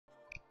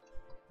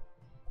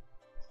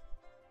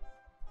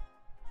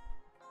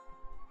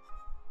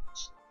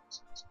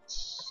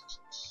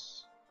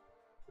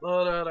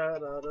La, da, da,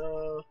 da,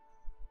 da.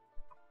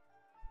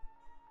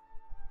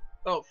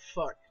 Oh,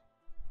 fuck.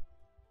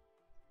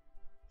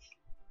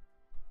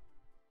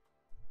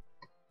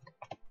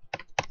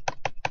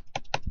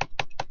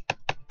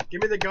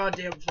 Give me the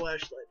goddamn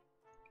flashlight.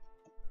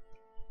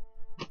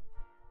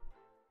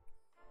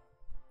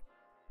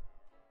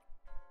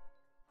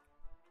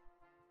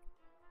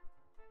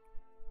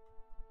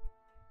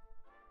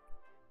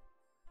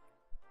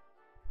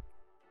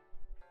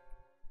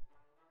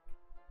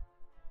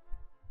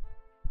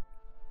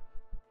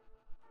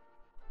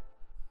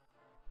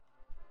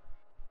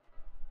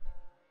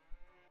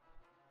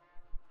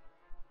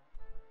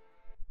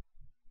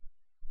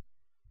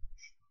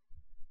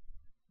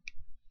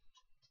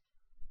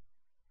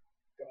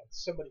 God,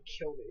 somebody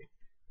kill me.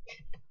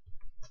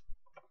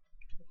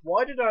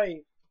 Why did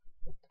I...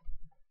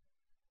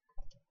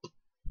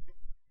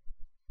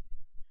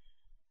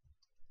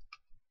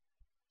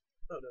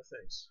 Oh, no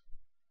thanks.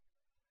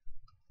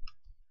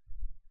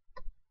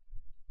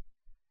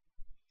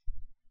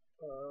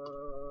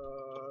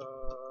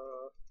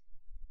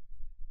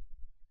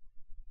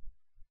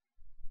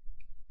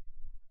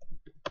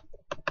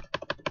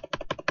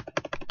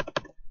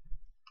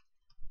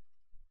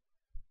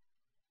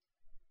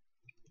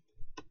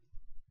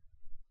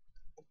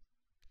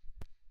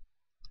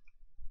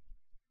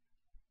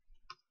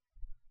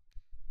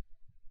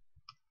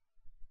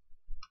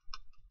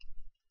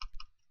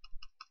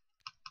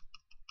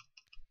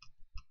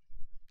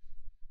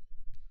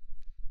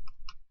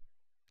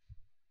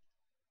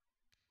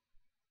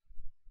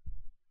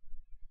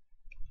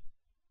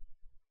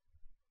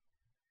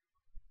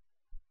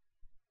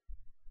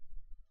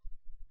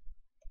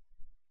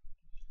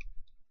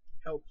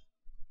 Help.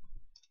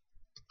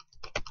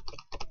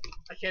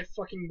 I can't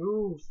fucking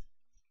move.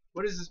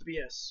 What is this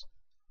BS?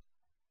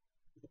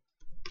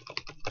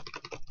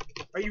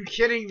 Are you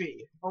kidding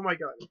me? Oh my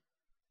god.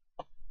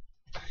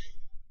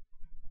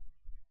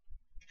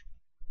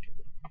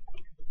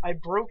 I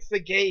broke the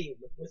game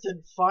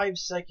within 5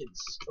 seconds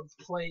of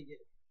playing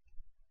it.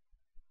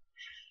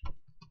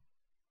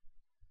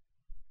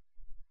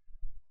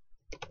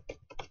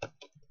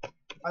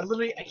 I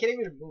can't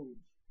even move.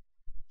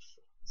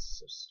 This is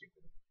so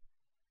stupid.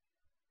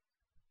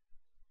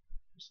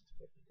 This is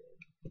fucking good.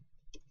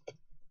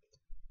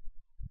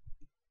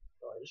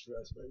 Oh, I just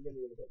realized I'm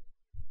gonna go.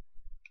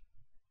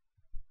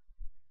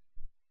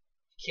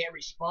 Can't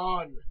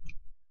respawn.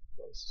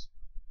 Oh, this is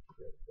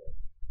great.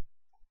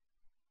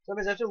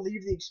 Sometimes I have to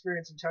leave the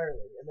experience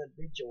entirely and then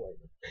rejoin.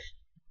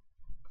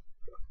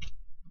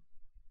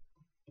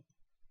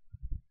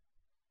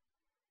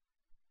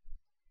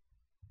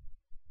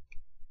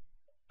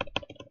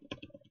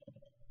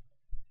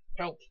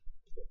 Help.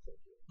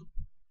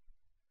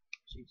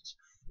 Jesus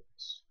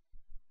Christ.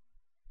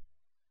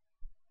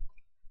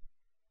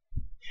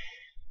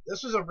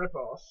 This was a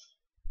ripoff.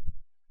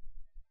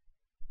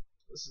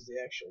 This is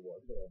the actual one,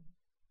 but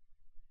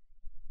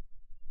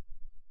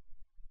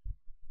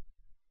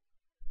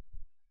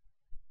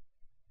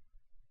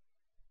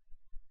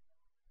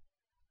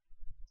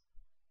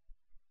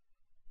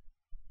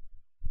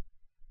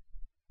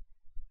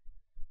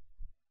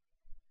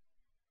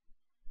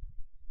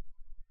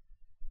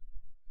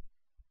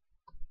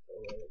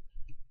oh wait.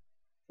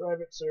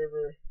 Private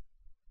server.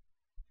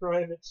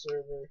 Private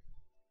server.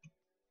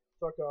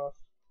 Fuck off.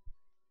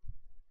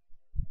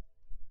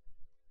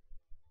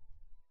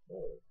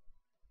 Oh.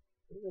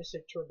 What did I say?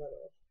 Turn that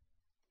off.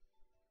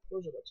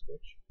 Close your legs,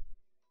 bitch.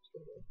 Let's go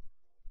away.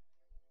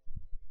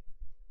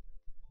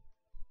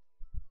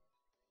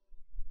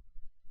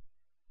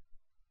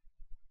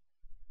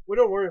 We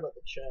don't worry about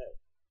the chat.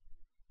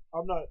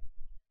 I'm not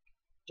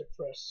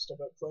depressed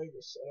about playing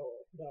this at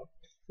all. No.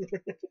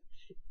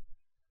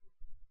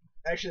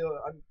 Actually,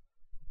 I'm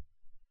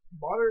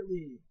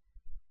moderately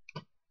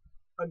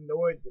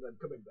annoyed that I'm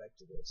coming back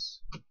to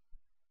this.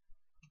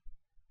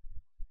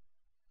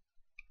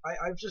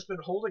 I've just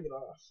been holding it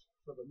off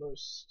for the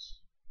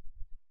most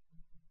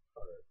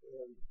part.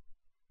 And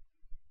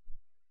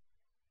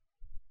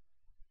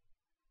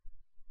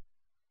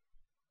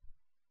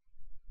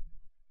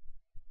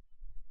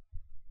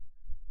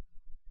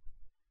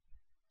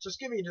just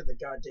get me into the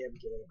goddamn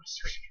game. I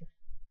swear.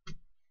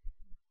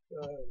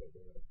 Oh my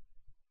god.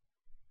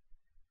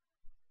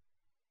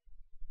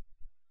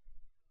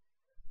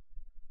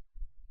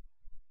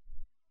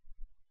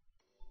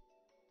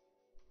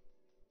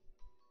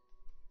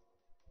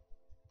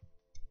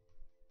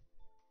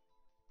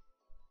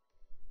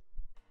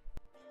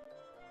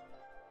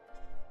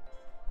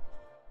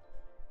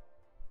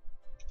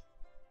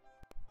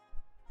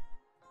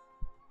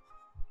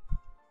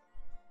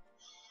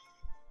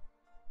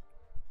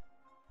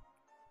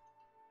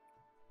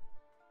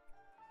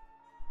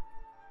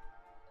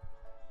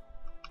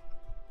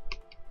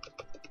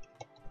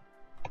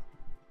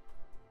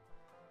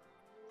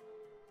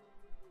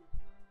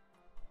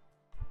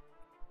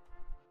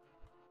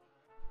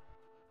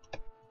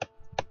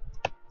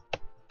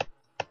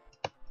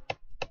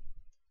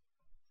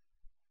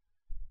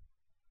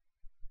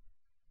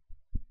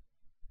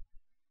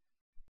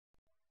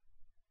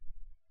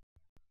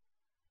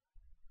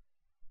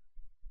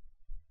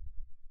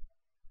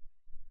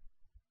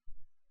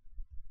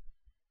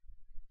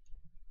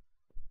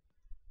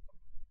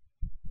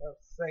 Oh,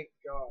 thank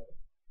God.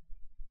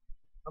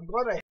 I'm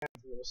glad I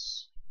have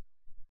this.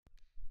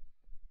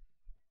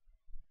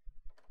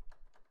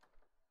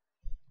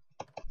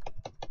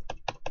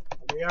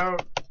 Let me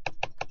out.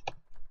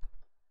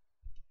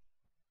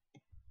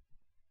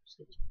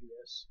 Skip this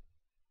BS.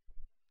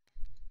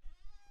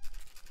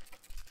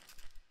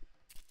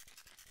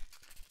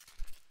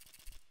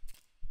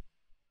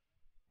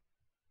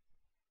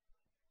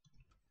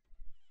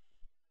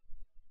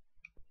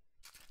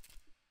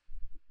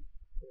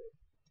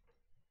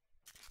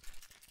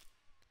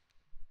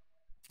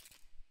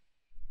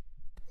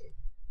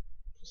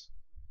 Just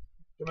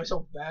give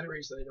myself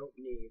batteries that I don't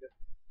need.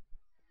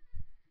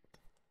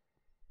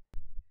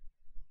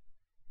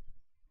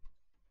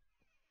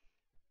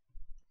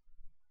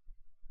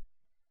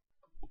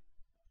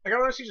 I can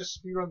honestly just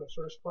speedrun the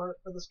first part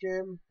of this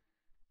game.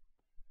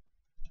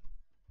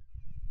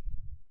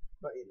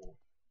 But you know.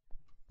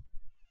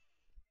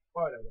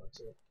 Why would I want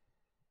to?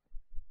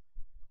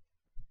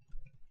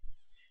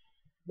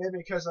 Maybe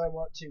because I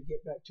want to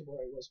get back to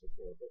where I was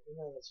before, but you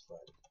know, that's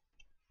fine.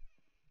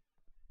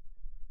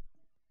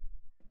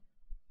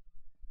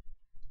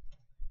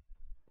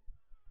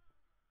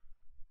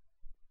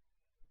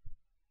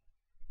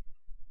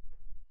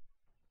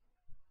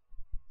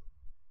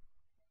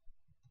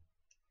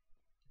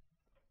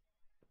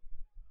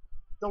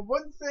 The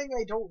one thing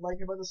I don't like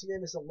about this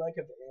game is the lack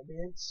of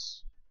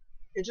ambience.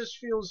 It just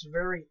feels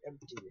very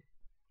empty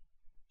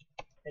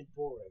and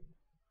boring.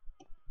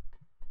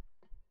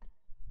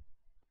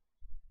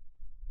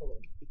 Hold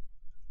on.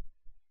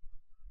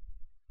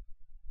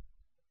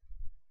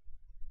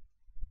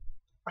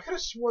 I could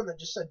have sworn that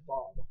just said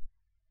Bob.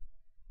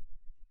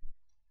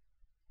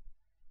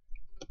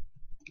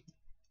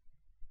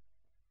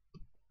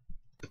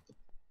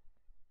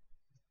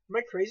 Am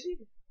I crazy?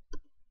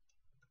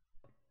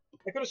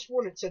 I could have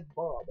sworn it said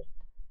Bob.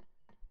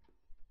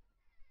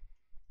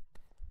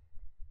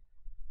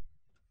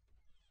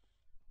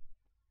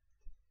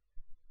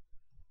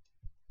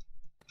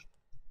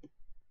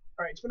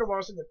 Alright, it's been a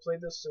while since I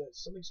played this, so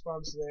something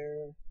spawns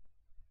there.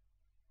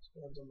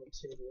 Spawns on the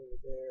table over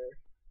there.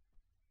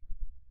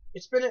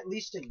 It's been at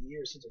least a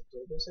year since I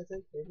played this, I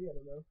think. Maybe, I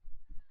don't know.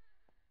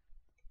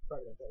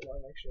 Probably not that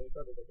long, actually.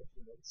 Probably like a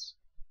few months.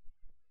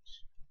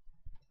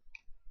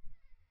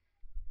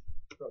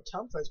 Bro,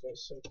 time flies by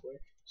so quick.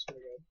 I swear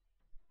to God.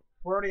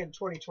 We're already in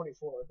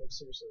 2024, like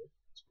seriously.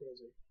 It's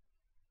crazy.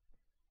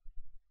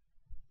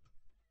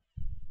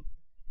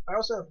 I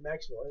also have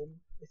max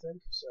volume, I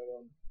think, so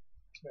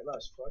this might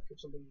last fuck if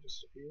something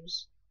just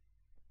appears.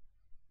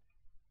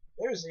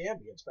 There's the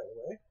ambience, by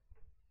the way.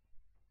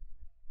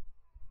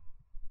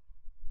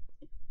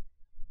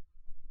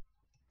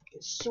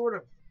 It's sort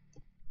of...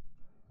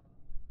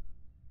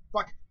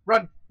 Fuck!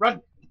 Run!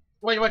 Run!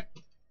 Wait, wait!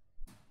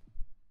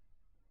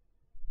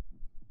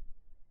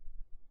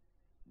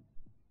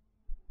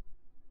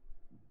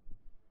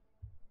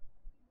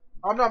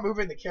 I'm not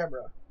moving the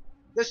camera.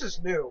 This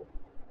is new.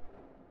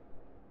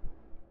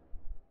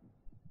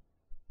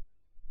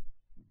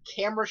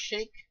 Camera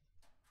shake?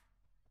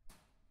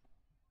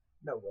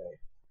 No way.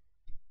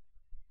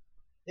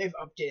 They've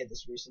updated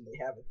this recently,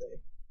 haven't they?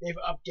 They've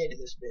updated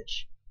this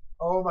bitch.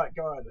 Oh my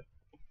god.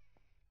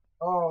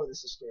 Oh,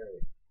 this is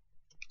scary.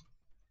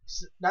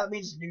 That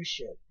means new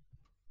shit.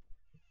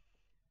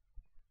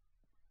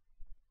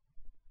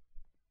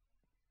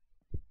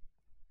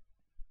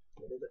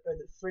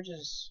 The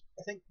fridges...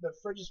 I think the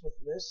fridges with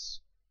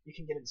this, you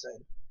can get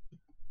inside.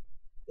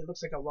 It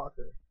looks like a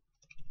locker.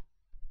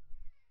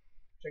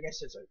 Which I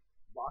guess it's a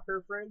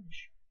locker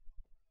fridge?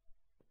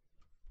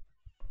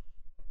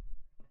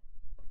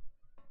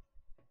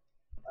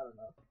 I don't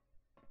know.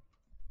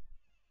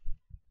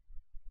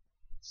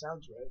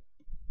 Sounds right.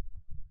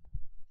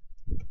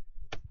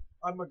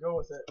 I'm gonna go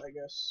with it, I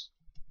guess.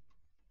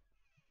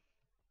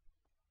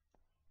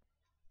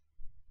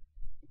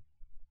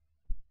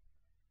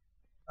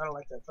 I don't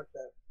like that. Fuck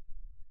that.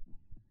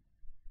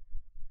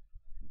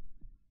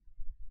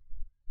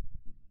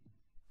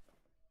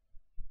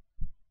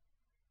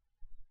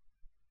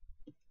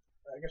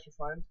 I guess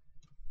we're fine.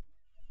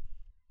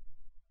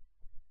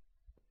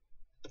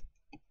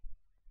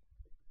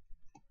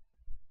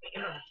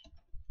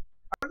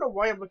 I don't know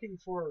why I'm looking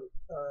for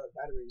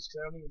batteries,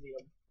 because I don't even need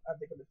them. I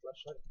think I'm a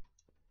flashlight.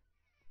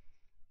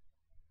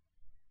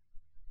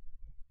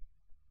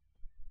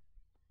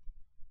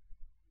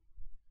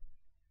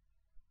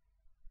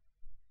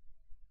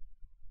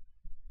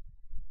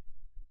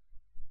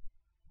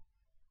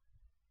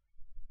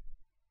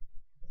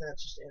 I think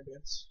that's just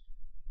ambience.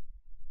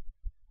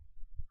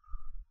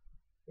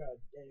 God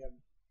damn.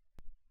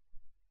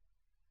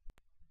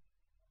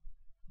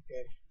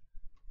 Okay.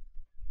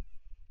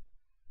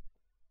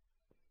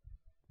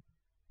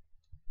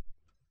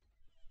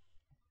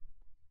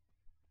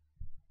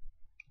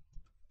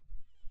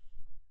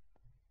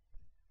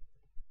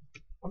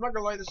 I'm not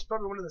gonna lie, this is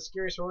probably one of the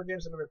scariest horror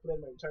games I've ever played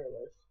in my entire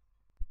life.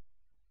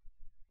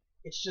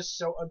 It's just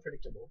so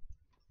unpredictable.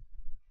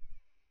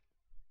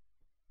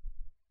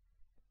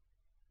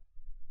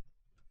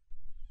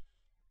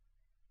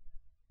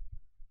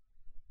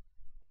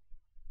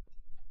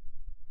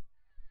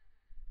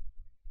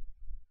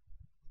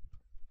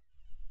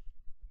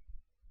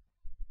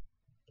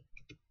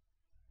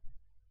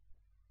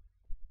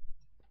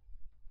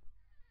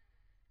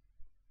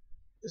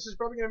 This is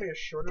probably gonna be a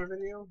shorter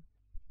video,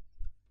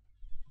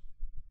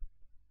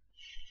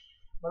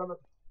 but I'm at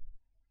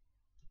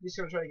least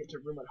gonna try to get to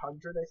room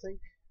 100, I think.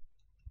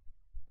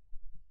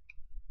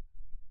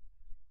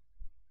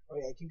 Oh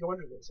yeah, I can go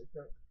under this.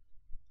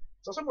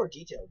 It's also more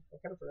detailed. I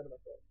kind of forgot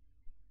about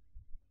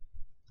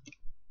that.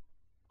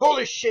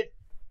 Holy shit!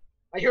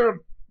 I hear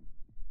him!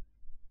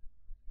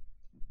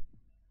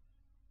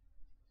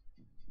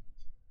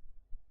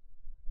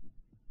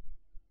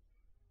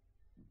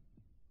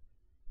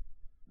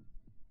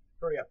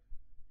 Hurry up.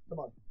 Come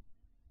on.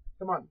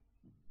 Come on.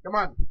 Come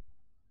on!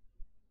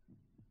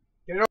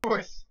 Get it over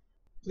with!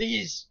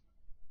 Please!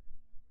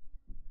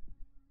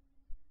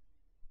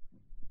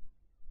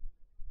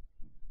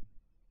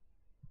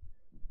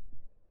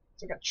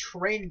 It's like a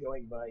train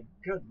going by.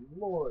 Good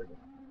lord.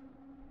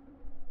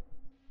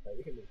 Alright,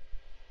 we can move.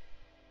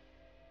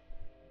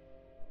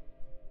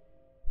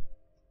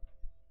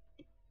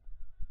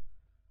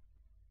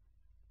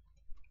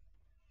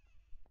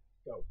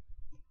 Go.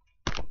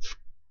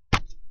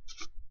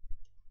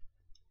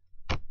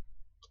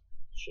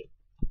 Shit.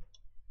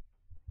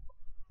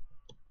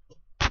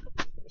 My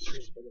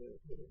screen's bigger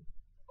than it.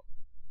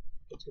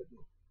 That's good.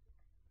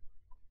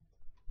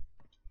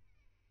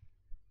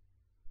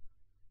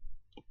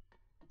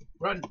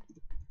 Run!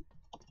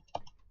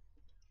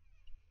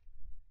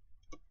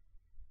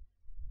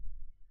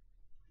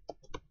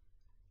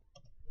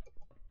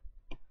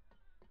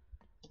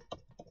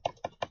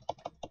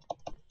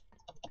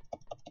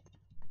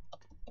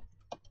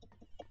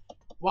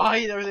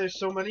 Why are there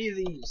so many of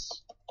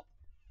these?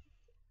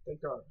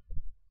 Thank God.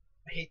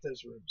 I hate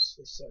those rooms.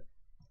 They suck.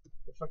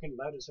 They're fucking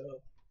loud as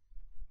hell.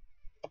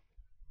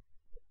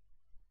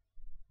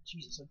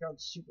 Jesus, I've gone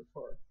super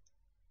far.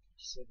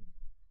 57.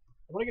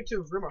 I want to get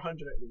to room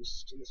 100 at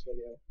least in this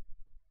video.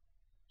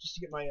 Just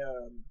to get my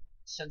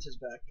senses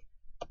back.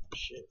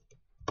 Shit.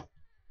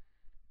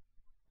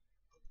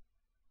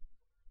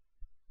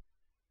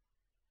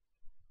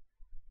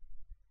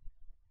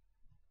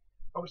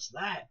 Oh, it's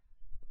that.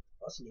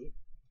 That's neat.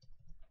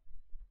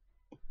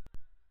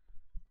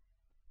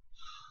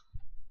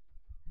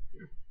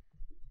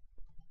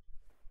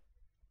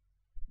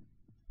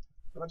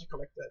 I'm about to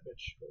collect that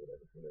bitch, or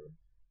whatever.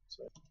 It's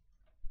fine.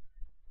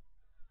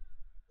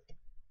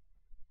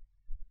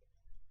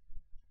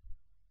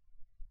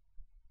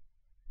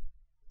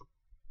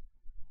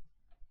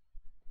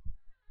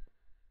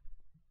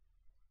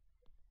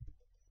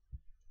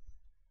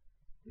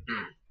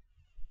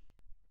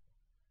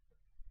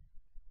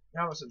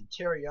 Now with some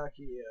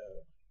teriyaki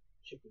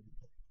chicken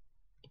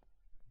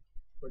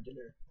for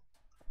dinner.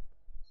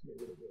 It's gonna be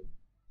really good.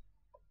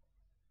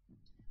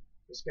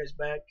 This guy's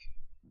back.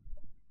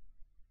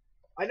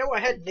 I know I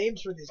had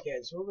names for these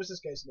guys. What was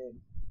this guy's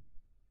name?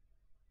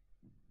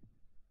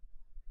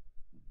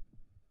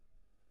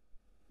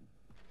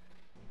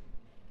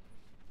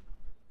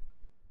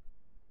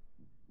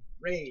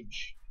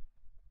 Rage.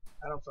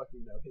 I don't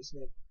fucking know. His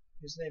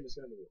name is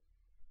gonna be.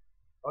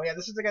 Oh yeah,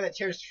 this is the guy that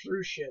tears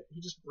through shit. He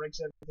just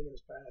breaks everything in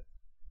his path.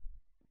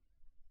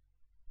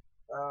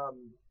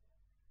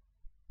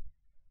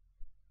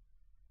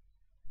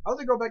 I'll have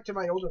to go back to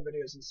my older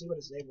videos and see what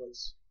his name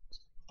was.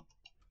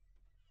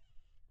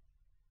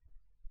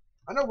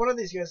 I know one of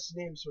these guys'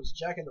 names was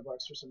Jack in the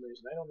Box for some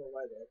reason. I don't know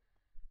why though.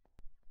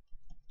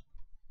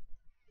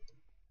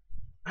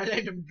 I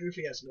named him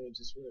goofy ass names,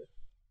 I swear.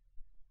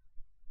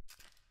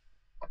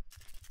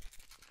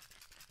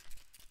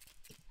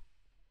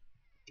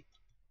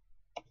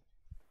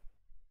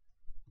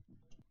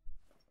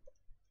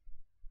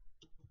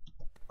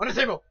 On the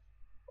table!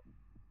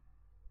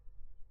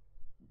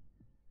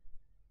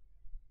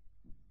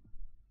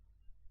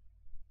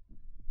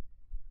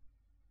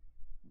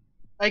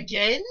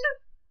 Again?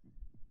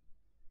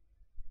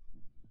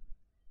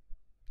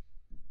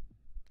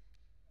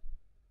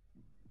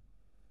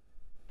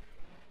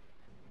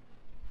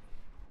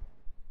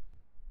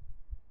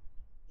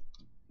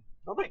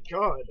 Oh my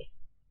god.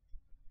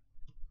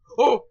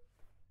 Oh!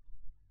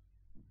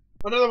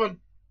 Another one!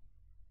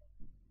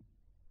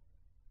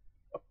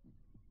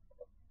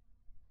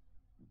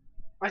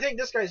 I think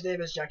this guy's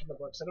name is Jack in the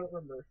Box. I don't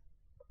remember.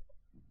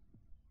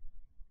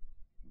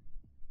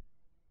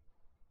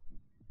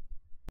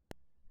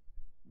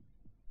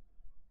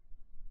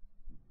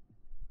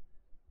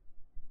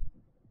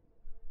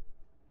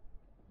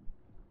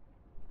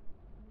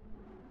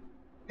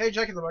 Hey,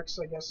 Jack in the Box,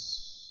 I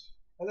guess.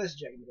 Oh, that is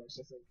Jack in the Box,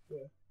 I think.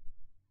 Yeah.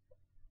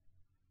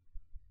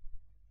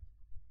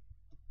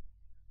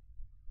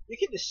 You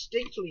can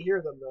distinctly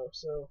hear them though,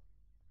 so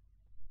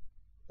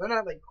they're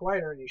not like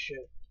quiet or any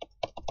shit.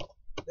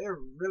 They're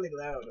really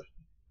loud.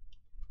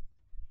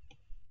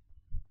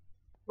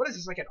 What is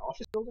this, like an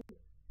office building?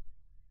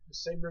 The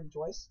same room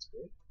twice? It's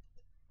great.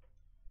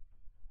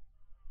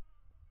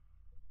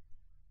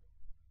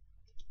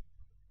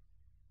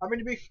 I mean,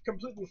 to be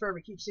completely fair,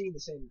 we keep seeing the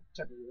same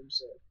type of room,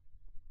 so.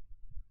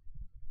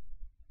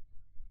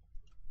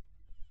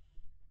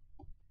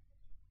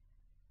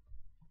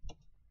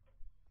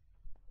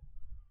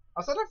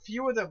 I thought a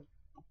few of them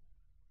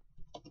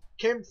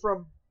came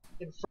from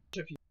in front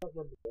of you. I don't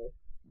remember though.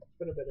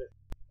 been a minute.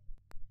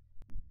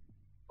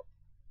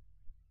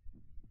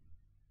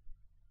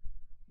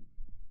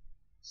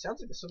 Sounds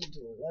like there's something to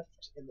the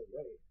left and the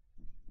right.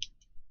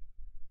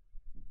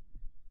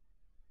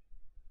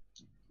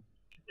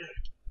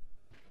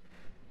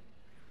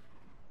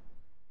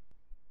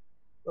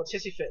 Oh, it's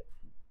Hissy Fit.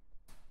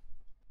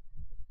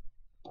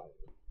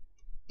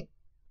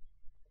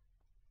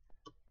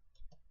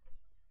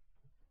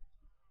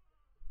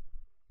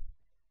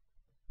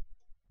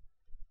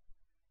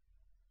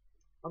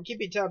 I'm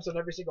keeping tabs on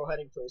every single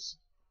hiding place.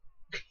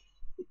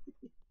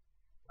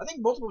 I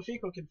think multiple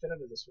people can fit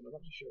into this one, I'm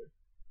not too sure.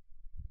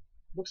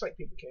 Looks like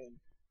people can.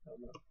 I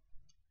don't know.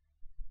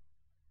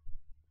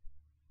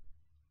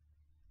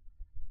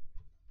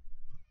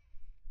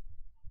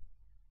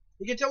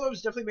 You can tell it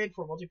was definitely made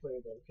for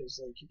multiplayer though, because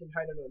like you can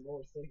hide under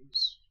more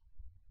things.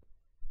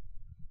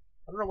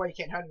 I don't know why you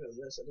can't hide under this,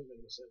 that doesn't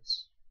make any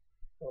sense.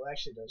 Well, it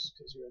actually does,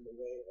 because you're in the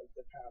way of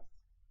the path.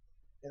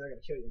 And they're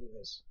gonna kill you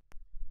anyways.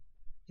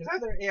 Because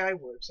how their AI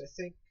works, I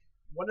think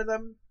one of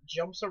them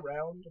jumps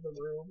around the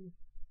room,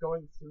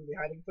 going through the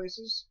hiding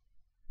places.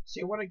 So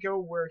you want to go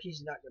where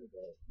he's not gonna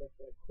go, like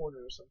the corner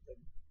or something.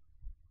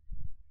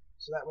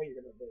 So that way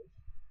you're gonna live.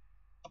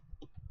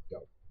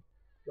 Go.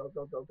 Go,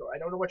 go, go, go. I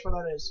don't know which one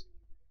that is.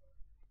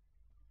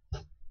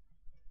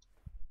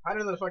 Hide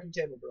under the fucking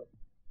table, bro.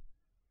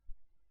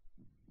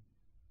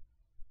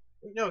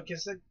 Wait, no,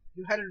 because then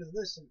you hide under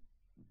this and...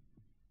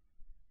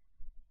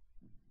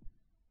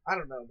 I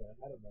don't know, man.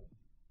 I don't know.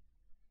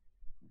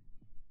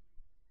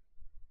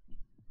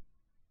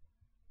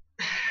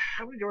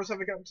 How many doors have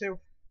I gotten to?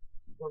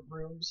 Or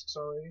rooms,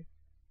 sorry.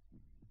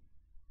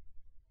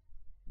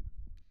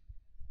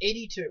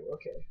 82,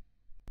 okay.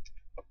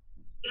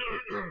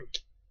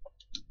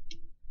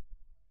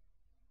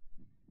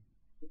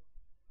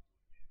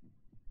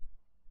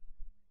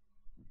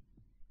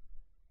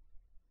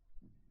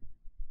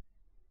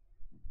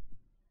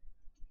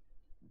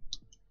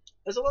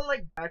 There's a lot of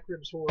like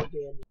backrooms horror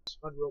games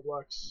on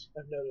Roblox,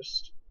 I've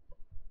noticed.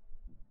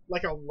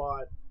 Like a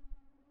lot.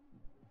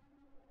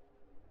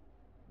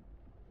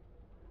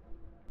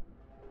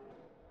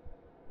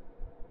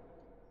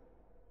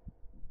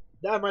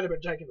 That might have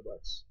been Jack in the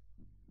Box.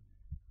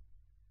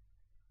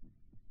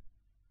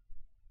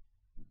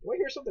 Do I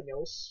hear something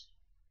else?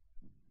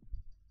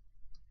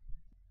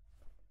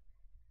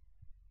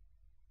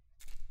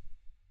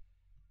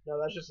 No,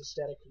 that's just a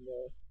static from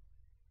the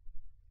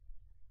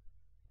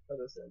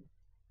other thing.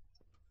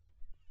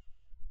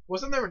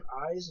 Wasn't there an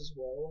eyes as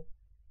well?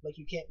 Like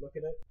you can't look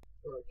at it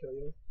or it'll kill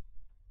you.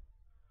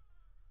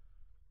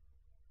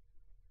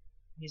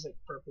 He's like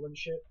purple and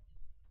shit.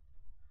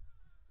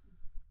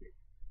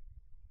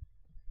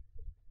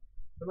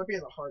 That might be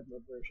in the hard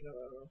mode version, I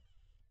don't know.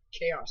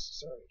 Chaos,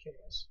 sorry,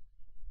 Chaos.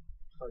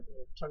 Hard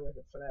mode. I'm talking like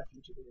a FNAF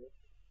YouTuber here.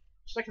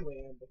 Secondly,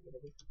 I am, but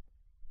whatever.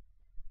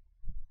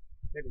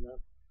 Maybe not.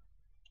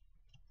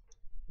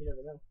 You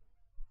never know.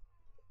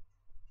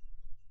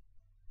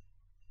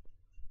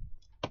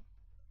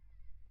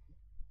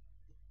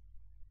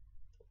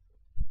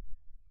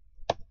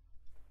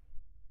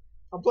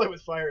 I'm playing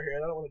with fire here,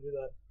 and I don't want to do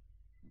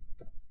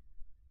that.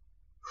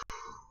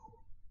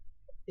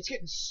 It's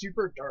getting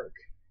super dark.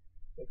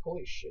 Like,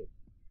 holy shit.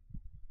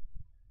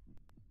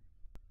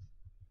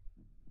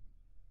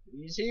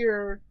 He's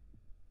here.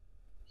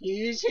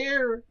 He's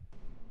here.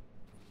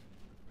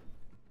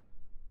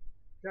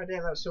 God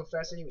damn, that was so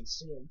fast I didn't even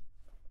see him.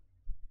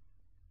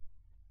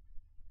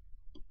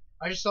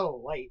 I just saw a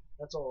light.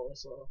 That's all I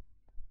saw.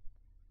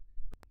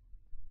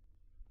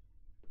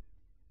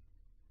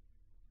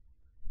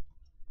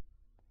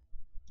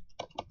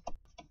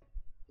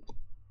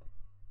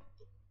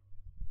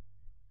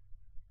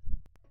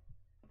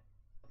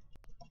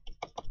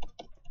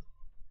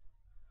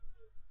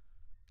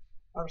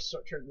 I'm gonna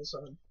start turning this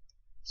on.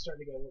 It's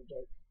starting to get a little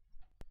dark.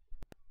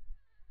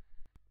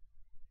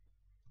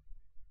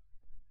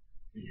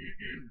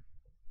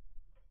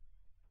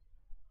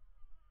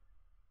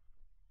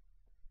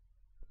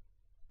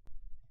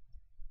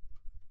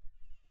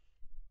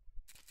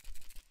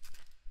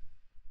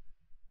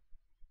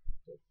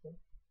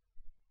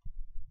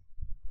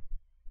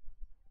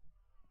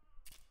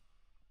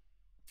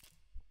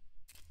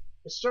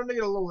 It's starting to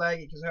get a little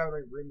laggy because of how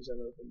many rooms I've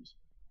opened.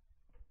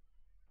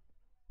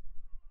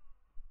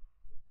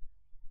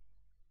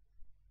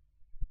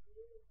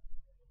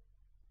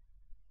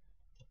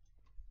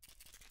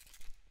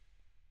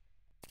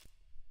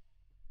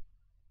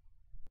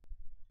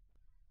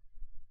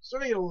 It's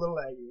starting to get a little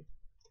laggy.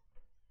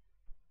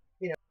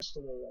 You know, just a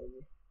little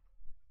laggy.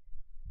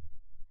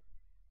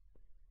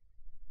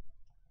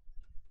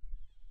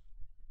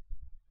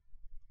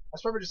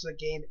 That's probably just the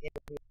game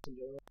and in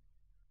general.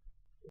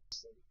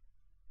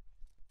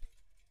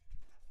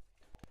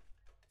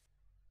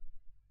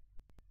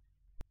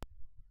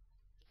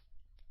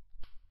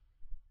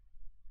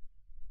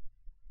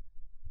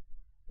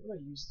 What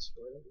do I use this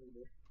for? I don't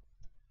remember.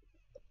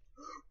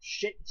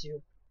 Shit, it's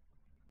you.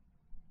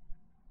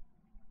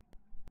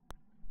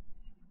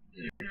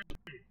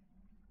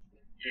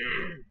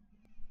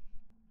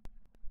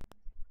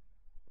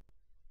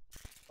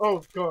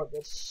 Oh god,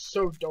 that's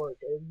so dark.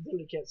 I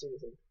literally can't see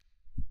anything.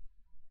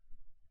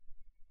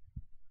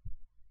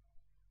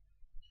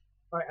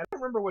 Alright, I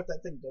don't remember what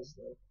that thing does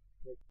though.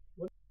 Like,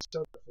 what's it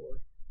soda for?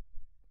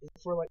 Is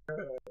it for like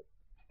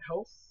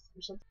health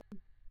or something?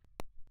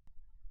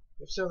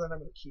 If so, then I'm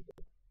gonna keep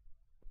it.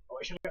 Oh,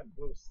 I should have gotten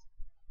both.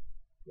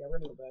 Yeah, we're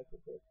gonna go back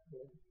real quick.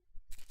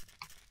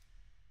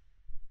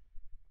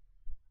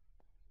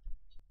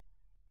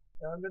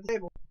 Under the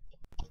table.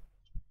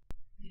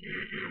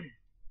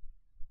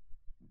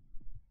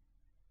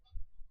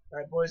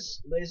 Alright,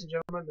 boys, ladies and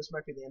gentlemen, this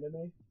might be the end of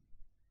me.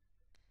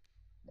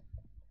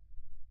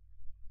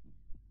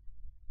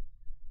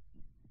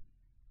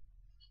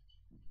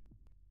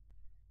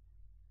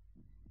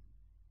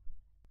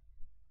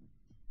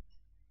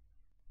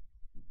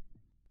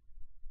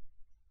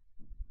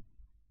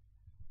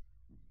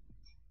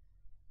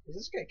 Is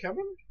this guy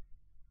coming?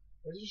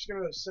 Or is he just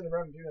gonna sit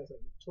around and do nothing?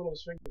 Twiddle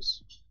his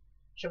fingers.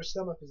 Shove his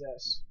thumb up his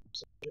ass.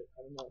 Some shit,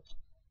 I don't know.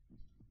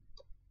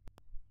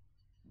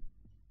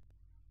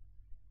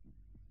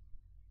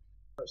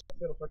 Alright, stop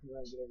fiddle fucking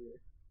around and get over here.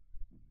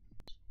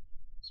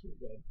 It's really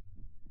bad.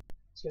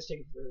 This guy's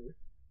taking forever.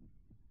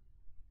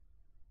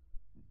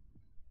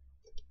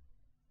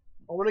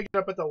 I want to get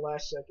up at the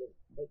last second.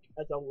 Like,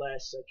 at the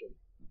last second.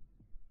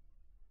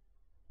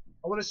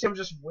 I want to see him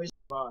just whiz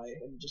by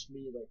and just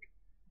me, like,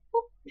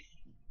 whoop.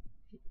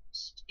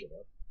 Just get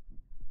up.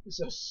 He's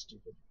so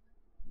stupid.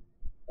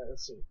 Alright,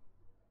 let's see.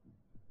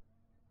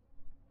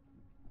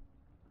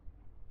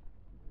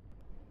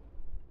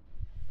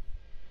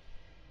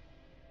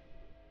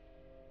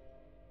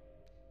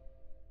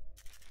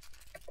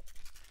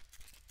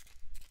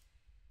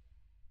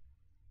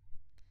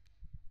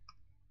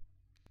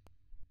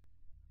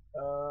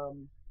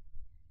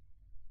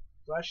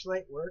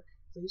 Flashlight work,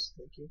 please?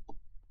 Thank you.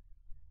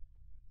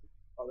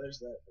 Oh, there's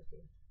that.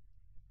 Okay.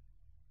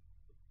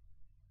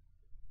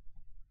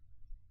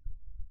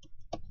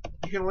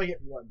 You can only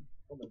get one.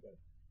 Oh my god.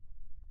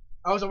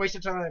 That was a waste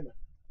of time.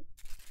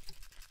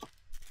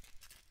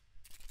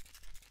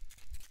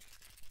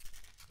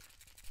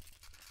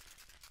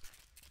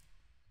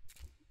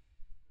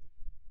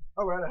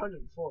 Oh, we're at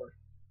 104.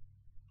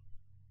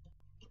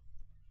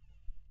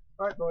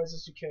 Alright, boys,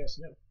 let's do chaos.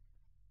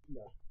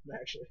 No,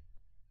 actually.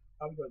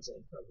 I'm going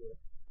insane, probably.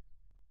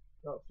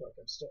 Oh, fuck,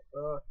 I'm stuck.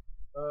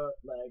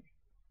 Lag.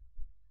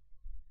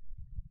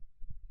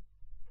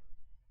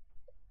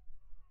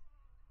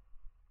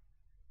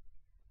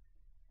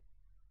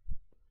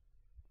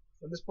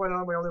 From this point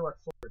on, we only work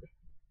forward.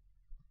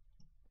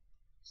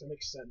 So that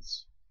makes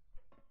sense.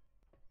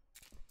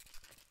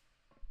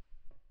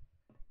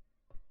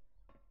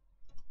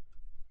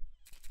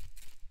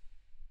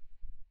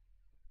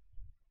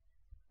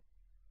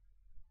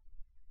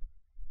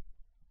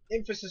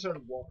 Emphasis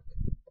on walk.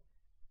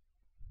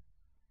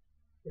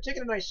 We're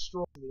taking a nice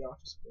stroll to the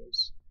office,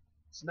 boys.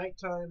 It's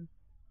nighttime.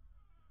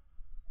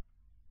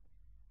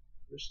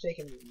 We're just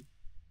taking a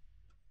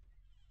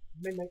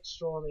midnight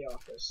stroll in the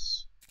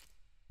office.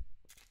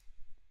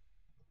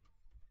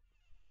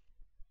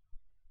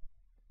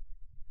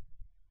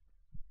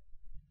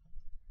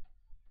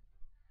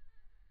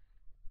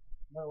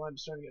 No, I'm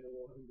starting to get a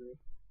little hungry.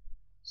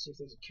 See if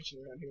there's a kitchen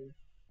around here.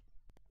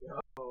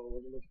 Oh,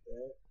 would you look at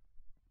that?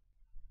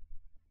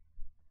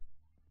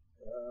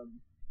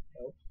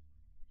 Help.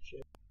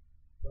 Shit.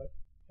 What?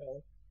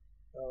 Hell.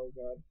 Oh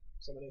god.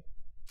 Somebody.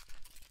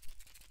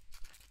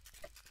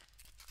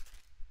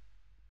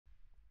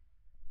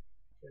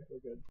 Okay, we're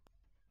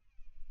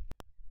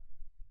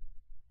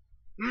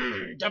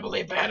good. Double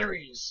A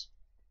batteries!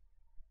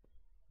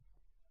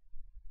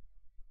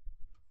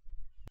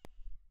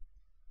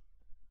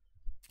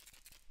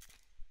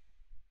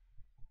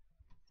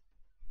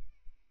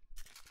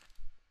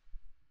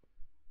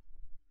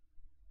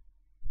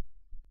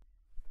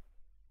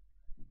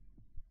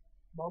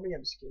 Mommy,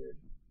 I'm scared.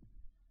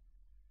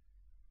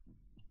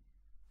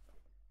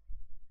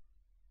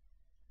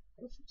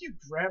 How the fuck do you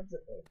grab the...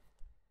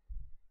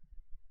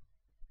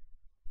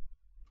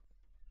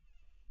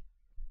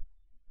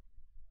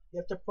 You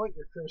have to point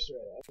your cursor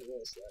at it. I didn't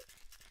realize that.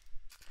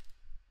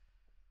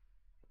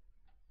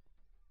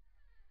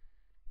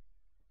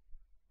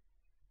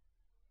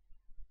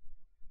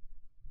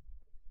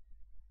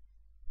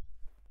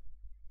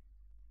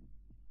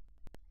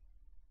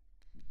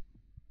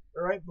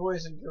 Alright,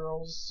 boys and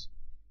girls.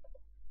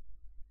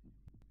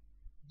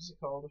 What's it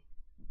called?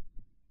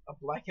 A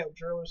blackout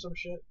drill or some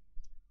shit?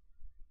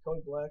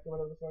 Code black or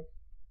whatever the fuck.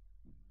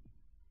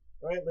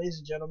 Alright, ladies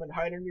and gentlemen,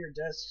 hide under your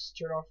desks,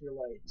 turn off your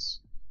lights.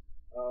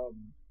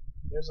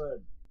 There's a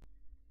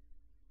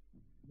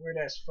weird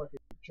ass fucker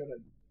trying to...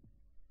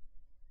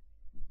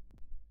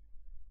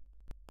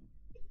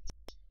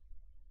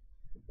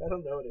 I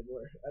don't know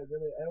anymore. I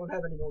don't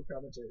have any more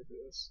commentary for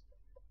this.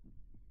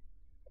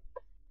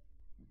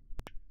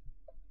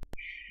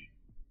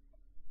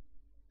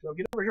 Yo,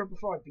 get over here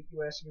before I beat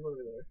you ass and get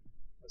over there.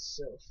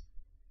 Myself.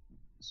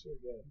 I swear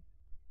to God.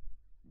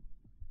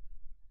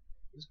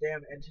 This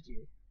damn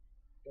entity.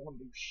 Don't want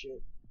to do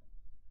shit.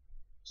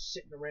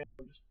 Sitting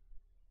around.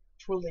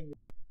 Twiddling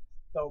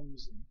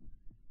thumbs and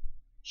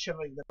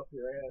shoving them up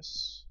your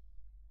ass.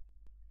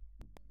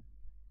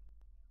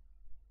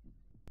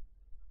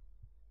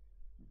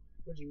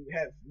 Would you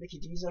have Mickey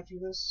D's after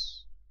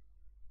this?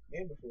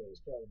 And before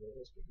this, probably.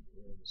 Let's be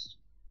honest.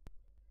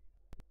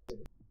 But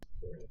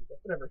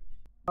whatever.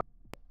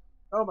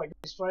 Oh my god,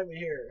 he's finally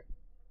here.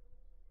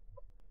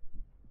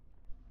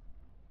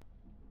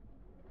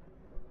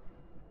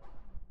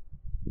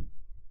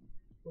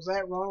 Was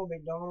that Ronald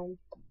McDonald?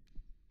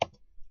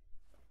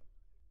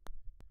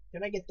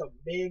 Can I get the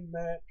Big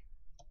Mac?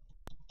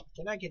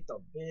 Can I get the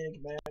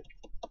Big Mac?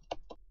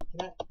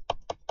 Can I?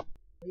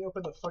 Let me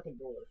open the fucking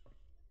door.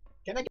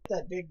 Can I get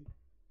that big?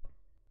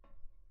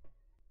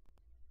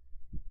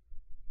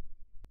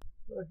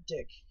 What a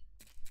dick.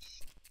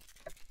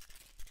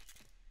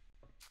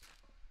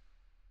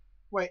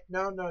 Wait,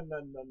 no. No.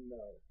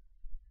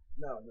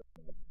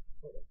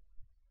 Hold on.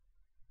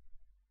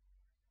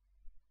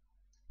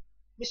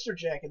 Mr.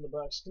 Jack in the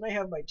Box, can I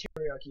have my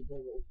teriyaki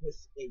bowl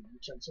with a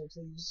utensil,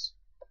 please?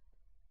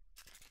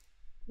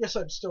 Yes,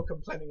 I'm still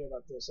complaining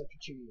about this after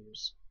 2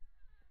 years.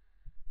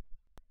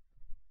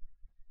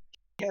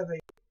 I have a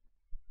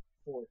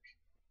fork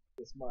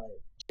with my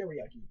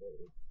teriyaki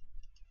bowl.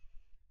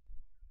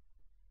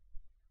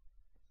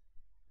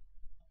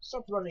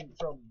 Stop running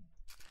from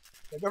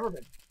the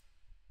government,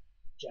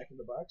 Jack in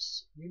the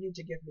Box. You need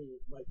to give me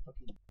my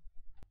fucking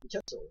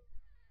utensil.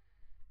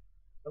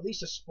 At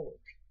least a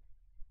spork.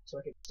 So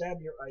I can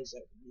stab your eyes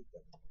out and eat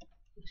them.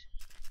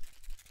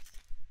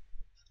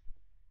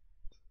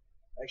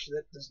 Actually,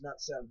 that does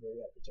not sound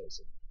very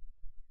appetizing.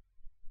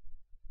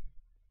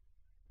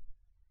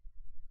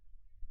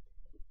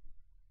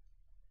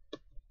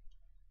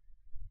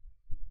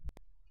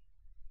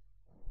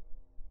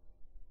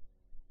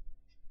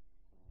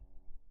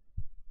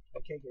 I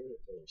can't get rid of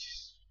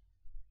those.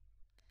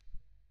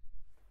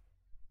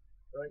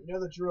 Alright, you know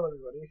the drill,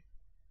 everybody.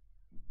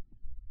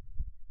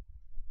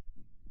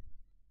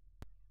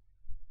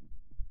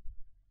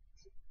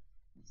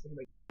 I think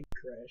my game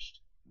crashed.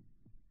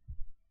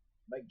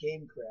 My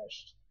game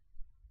crashed.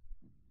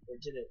 Or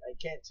did it? I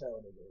can't tell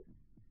anymore.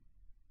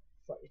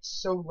 Fuck, it's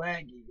so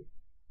laggy.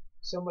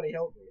 Somebody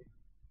help me.